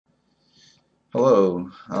Hello.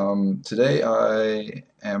 Today I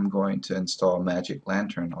am going to install Magic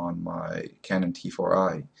Lantern on my Canon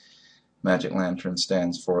T4i. Magic Lantern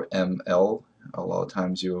stands for ML. A lot of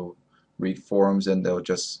times you'll read forums and they'll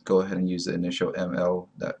just go ahead and use the initial ML,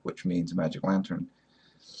 which means Magic Lantern.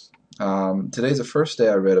 Today's the first day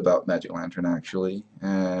I read about Magic Lantern actually,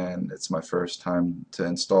 and it's my first time to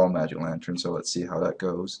install Magic Lantern, so let's see how that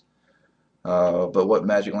goes. But what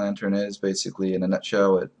Magic Lantern is, basically in a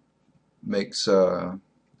nutshell, it makes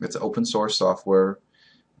it's open source software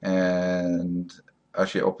and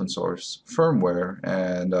actually open source firmware,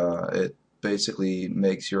 and it basically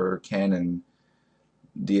makes your Canon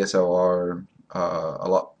DSLR a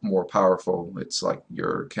lot more powerful. It's like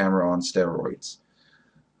your camera on steroids.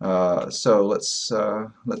 So let's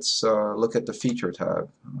look at the feature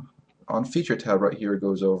tab. On feature tab right here, it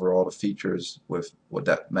goes over all the features with what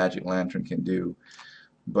that Magic Lantern can do.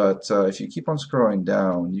 But if you keep on scrolling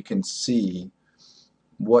down, you can see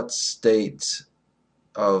what state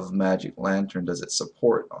of Magic Lantern does it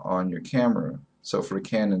support on your camera. So for the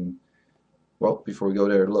Canon, well, before we go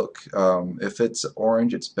there, look, if it's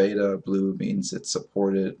orange, it's beta, blue means it's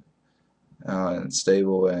supported and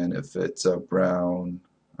stable, and if it's brown,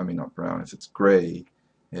 I mean not brown, if it's gray,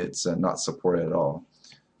 it's not supported at all.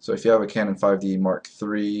 So if you have a Canon 5D Mark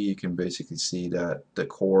III, you can basically see that the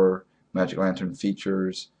core Magic Lantern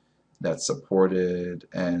features that's supported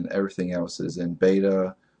and everything else is in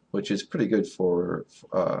beta, which is pretty good for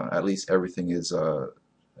at least everything is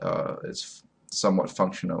somewhat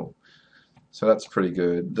functional. So that's pretty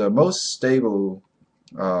good. The most stable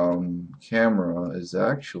camera is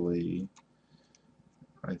actually,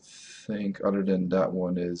 I think, other than that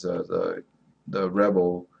one, is the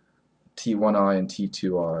Rebel T1i and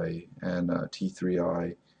T2i and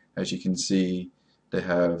T3i. As you can see, they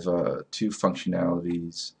have two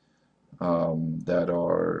functionalities that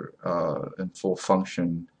are in full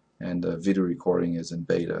function, and the video recording is in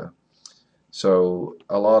beta. So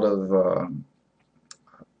a lot of,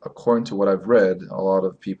 according to what I've read, a lot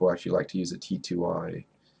of people actually like to use the T2i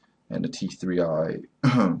and the T3i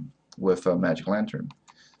with Magic Lantern.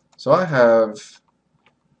 So I have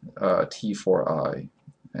T4i,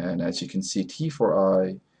 and as you can see,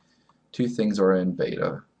 T4i, two things are in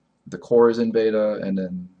beta. The core is in beta, and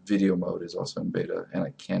then video mode is also in beta, and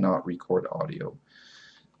I cannot record audio.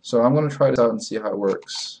 So I'm going to try this out and see how it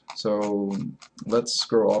works. So let's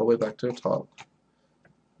scroll all the way back to the top.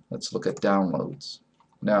 Let's look at downloads.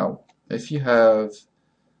 Now, if you have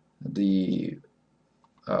the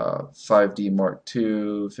 5D Mark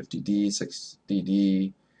II, 50D,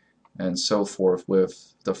 60D, and so forth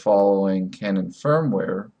with the following Canon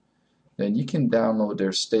firmware, then you can download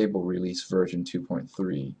their stable release version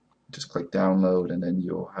 2.3. Just click download, and then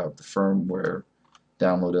you'll have the firmware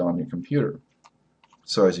downloaded on your computer.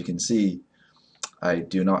 So as you can see, I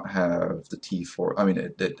do not have the T4, I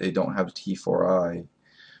mean they don't have the T4i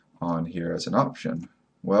on here as an option.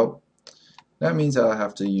 Well, that means that I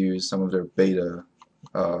have to use some of their beta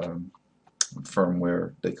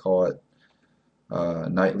firmware. They call it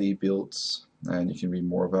nightly builds, and you can read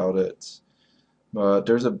more about it. But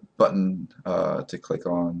there's a button to click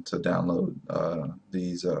on to download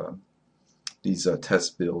these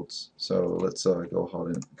test builds. So let's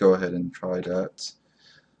go ahead and try that.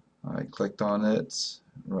 I clicked on it.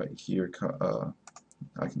 Right here,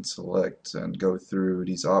 I can select and go through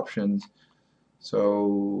these options.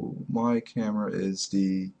 So my camera is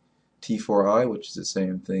the T4i, which is the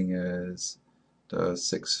same thing as the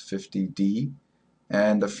 650D,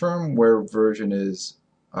 and the firmware version is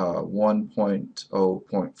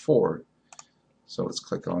 1.0.4. So let's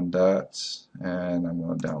click on that, and I'm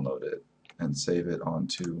going to download it and save it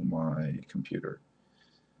onto my computer.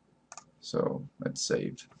 So it's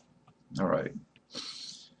saved. Alright.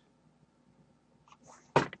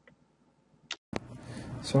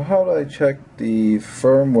 So how do I check the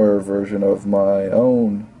firmware version of my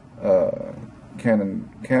own Canon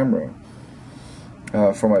camera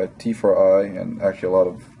for my T4i? And actually a lot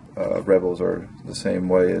of Rebels are the same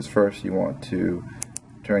way. Is first you want to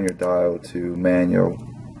turn your dial to manual.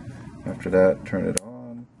 After that, turn it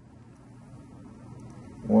on.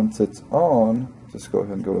 Once it's on, just go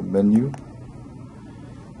ahead and go to menu.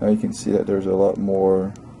 Now you can see that there's a lot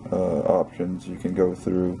more options you can go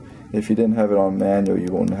through. If you didn't have it on manual,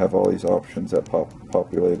 you wouldn't have all these options that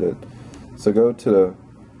populated. So go to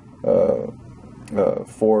the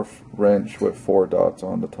fourth wrench with 4 dots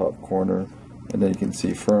on the top corner, and then you can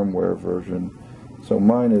see firmware version. So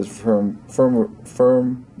mine is firmware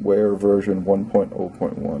version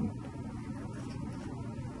 1.0.1.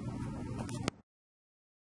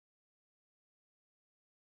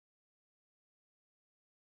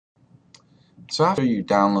 So after you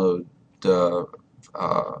download the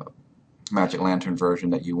Magic Lantern version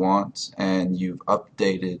that you want, and you've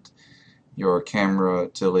updated your camera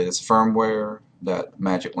to the latest firmware that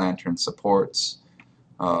Magic Lantern supports,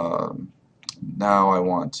 now I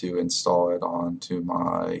want to install it onto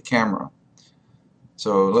my camera.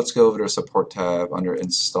 So let's go over to the support tab under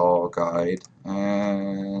Install Guide,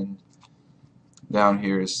 and down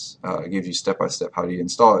here gives you step-by-step how do you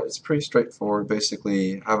install it. It's pretty straightforward.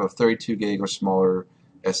 Basically, have a 32 gig or smaller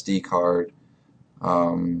SD card.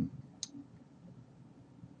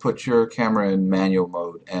 Put your camera in manual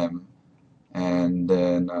mode M, and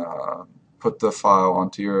then put the file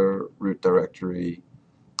onto your root directory,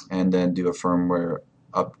 and then do a firmware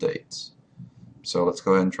update. So let's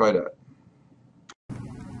go ahead and try that.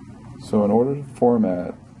 So in order to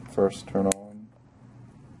format, first turn on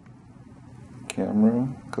camera,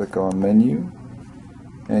 click on menu,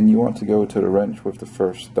 and you want to go to the wrench with the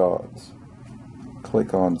first dots.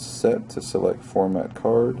 Click on set to select format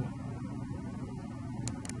card,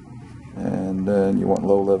 and then you want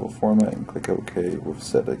low level format and click OK with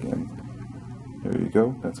set again. There you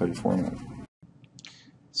go, that's how you format.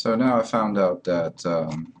 So now I found out that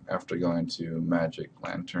after going to Magic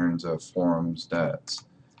Lantern's forums that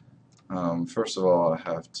first of all I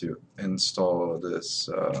have to install this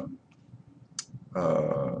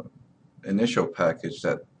initial package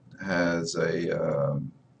that has a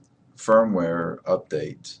firmware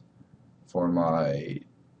update for my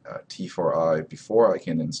T4i before I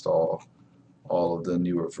can install all of the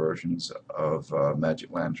newer versions of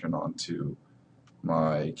Magic Lantern onto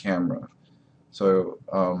my camera. So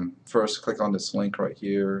first click on this link right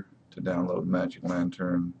here to download Magic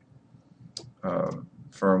Lantern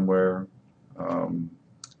firmware,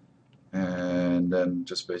 and then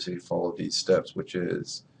just basically follow these steps, which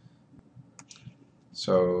is,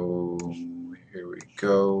 so here we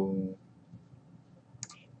go.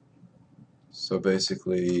 So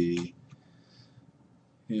basically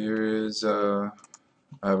here is I've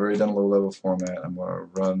already done a low level format. I'm going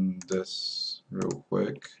to run this real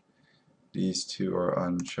quick. These two are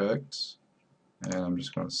unchecked, and I'm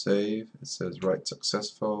just going to save. It says write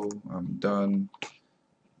successful. I'm done,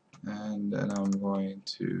 and then I'm going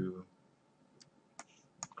to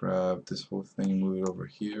grab this whole thing, move it over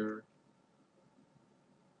here,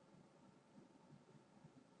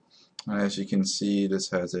 and as you can see, this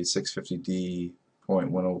has a 650D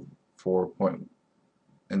 0.104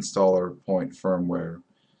 installer point firmware.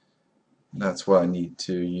 That's what I need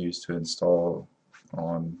to use to install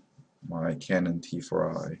on my Canon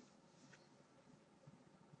T4i.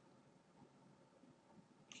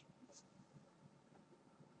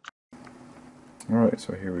 Alright,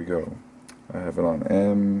 so here we go. I have it on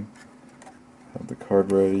M, have the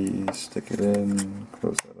card ready, stick it in,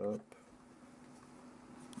 close that up,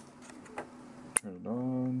 turn it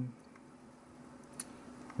on.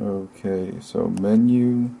 Okay, so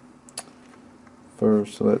menu.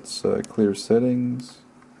 First, let's clear settings.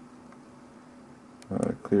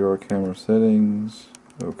 Clear our camera settings.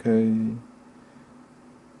 Okay.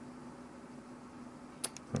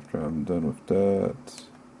 After I'm done with that,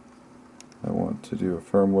 I want to do a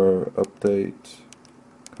firmware update.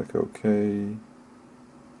 Click OK.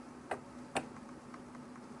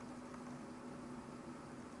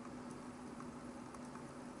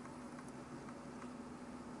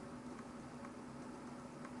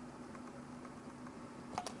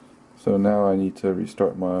 So now I need to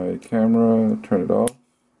restart my camera, turn it off,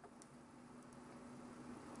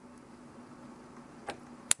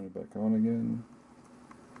 turn it back on again.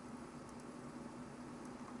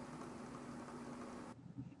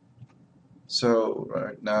 So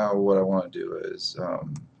right now what I want to do is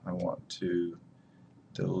I want to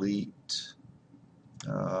delete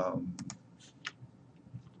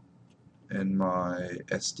in my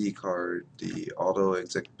SD card the auto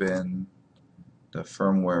exec bin, the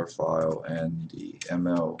firmware file, and the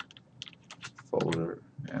ML folder,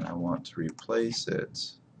 and I want to replace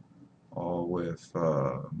it all with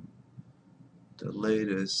the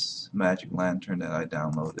latest Magic Lantern that I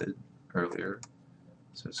downloaded earlier.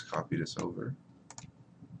 So just copy this over,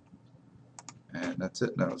 and that's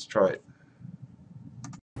it. Now let's try it.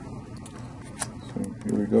 So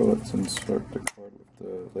here we go. Let's insert the card with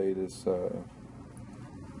the latest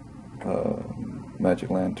Magic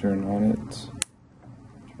Lantern on it.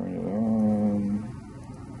 Turn it on,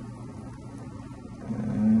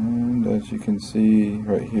 and as you can see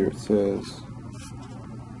right here it says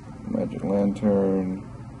Magic Lantern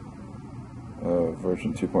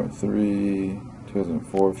version 2.3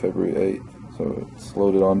 2004 February 8th, so it's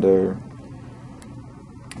loaded on there,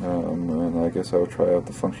 and I guess I'll try out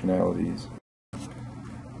the functionalities.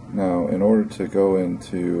 Now, in order to go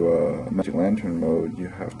into Magic Lantern mode, you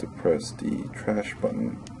have to press the trash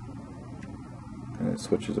button, and it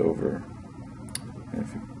switches over. And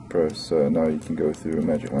if you press, now you can go through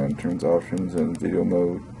Magic Lantern's options and video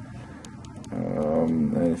mode.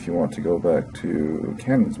 And if you want to go back to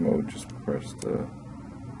Canon's mode, just press the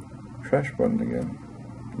trash button again.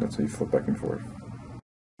 That's how you flip back and forth.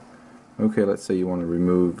 Okay, let's say you want to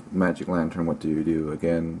remove Magic Lantern. What do?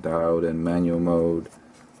 Again, diode in manual mode.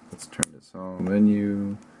 Let's turn this on.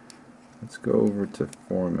 Menu. Let's go over to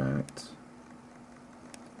Format.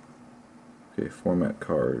 Okay, Format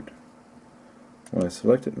Card. When I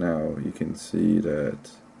select it now, you can see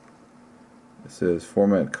that it says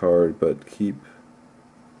Format Card, but keep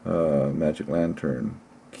Magic Lantern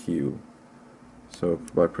Q. So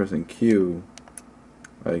by pressing Q,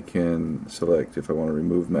 I can select if I want to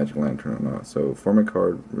remove Magic Lantern or not. So Format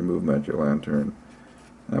Card, remove Magic Lantern.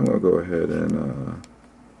 I'm going to go ahead and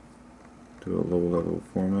do a low level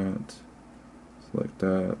format. Select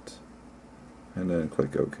that, and then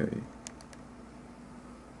click OK.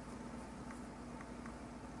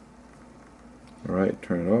 Alright,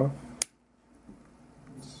 turn it off.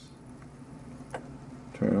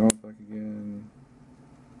 Turn it off back again.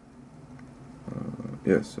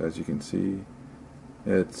 Yes, as you can see,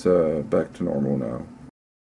 it's back to normal now.